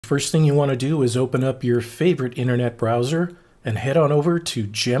first thing you want to do is open up your favorite internet browser and head on over to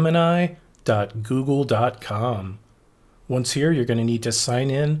gemini.google.com. Once here, you're going to need to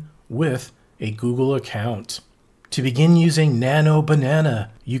sign in with a Google account. To begin using Nano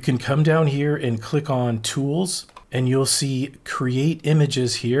Banana, you can come down here and click on Tools, and you'll see Create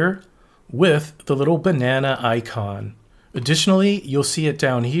Images here with the little banana icon. Additionally, you'll see it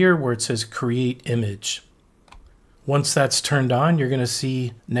down here where it says Create Image. Once that's turned on, you're going to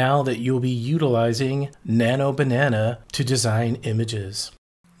see now that you'll be utilizing Nano Banana to design images.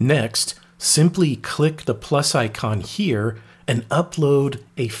 Next, simply click the plus icon here and upload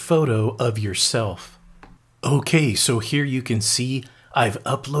a photo of yourself. Okay, so here you can see I've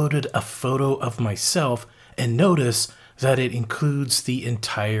uploaded a photo of myself, and notice that it includes the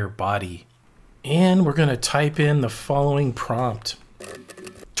entire body. And we're going to type in the following prompt.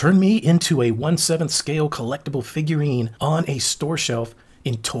 Turn me into a 1/7 scale collectible figurine on a store shelf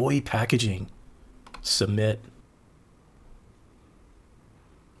in toy packaging. Submit.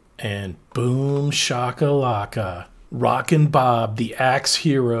 And boom shakalaka. Rockin' Bob the Axe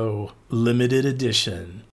Hero limited edition.